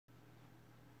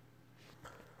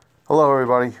Hello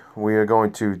everybody, we are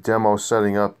going to demo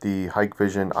setting up the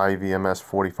Hikvision IVMS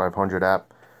 4500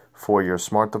 app for your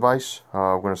smart device.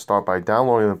 We're going to start by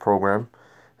downloading the program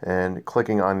and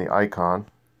clicking on the icon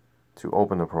to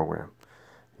open the program.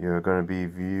 You're going to be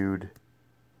viewed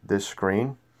this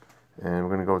screen, and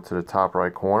we're going to go to the top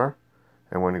right corner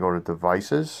and we're going to go to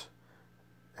devices,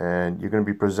 and you're going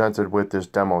to be presented with this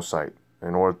demo site.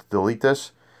 In order to delete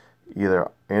this,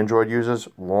 either Android users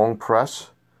long press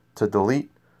to delete,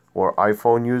 or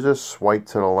iPhone users swipe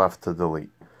to the left to delete.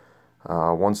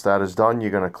 Once that is done, you're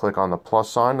going to click on the plus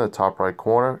sign in the top right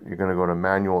corner. You're going to go to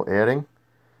manual adding,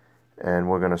 and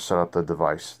we're going to set up the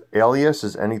device. Alias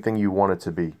is anything you want it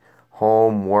to be: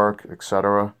 home, work,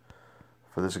 etc.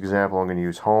 For this example, I'm going to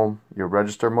use home. Your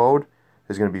register mode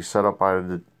is going to be set up by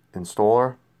the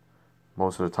installer.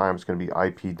 Most of the time it's going to be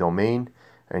IP domain,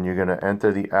 and you're going to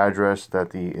enter the address that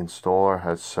the installer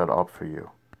has set up for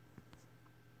you.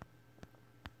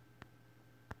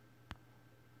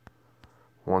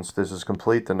 Once this is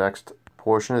complete, the next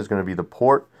portion is going to be the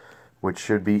port, which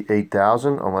should be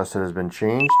 8000 unless it has been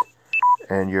changed,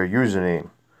 and your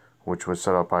username, which was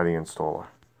set up by the installer.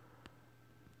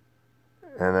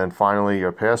 And then finally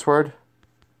your password.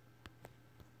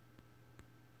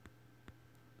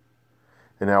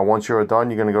 And now once you're done,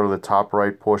 you're going to go to the top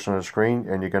right portion of the screen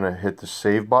and you're going to hit the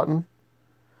save button.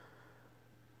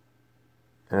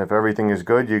 And if everything is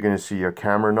good, you're going to see your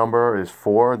camera number is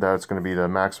 4. That's going to be the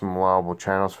maximum allowable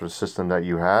channels for the system that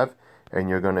you have. And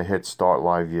you're going to hit Start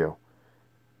Live View.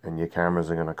 And your cameras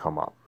are going to come up.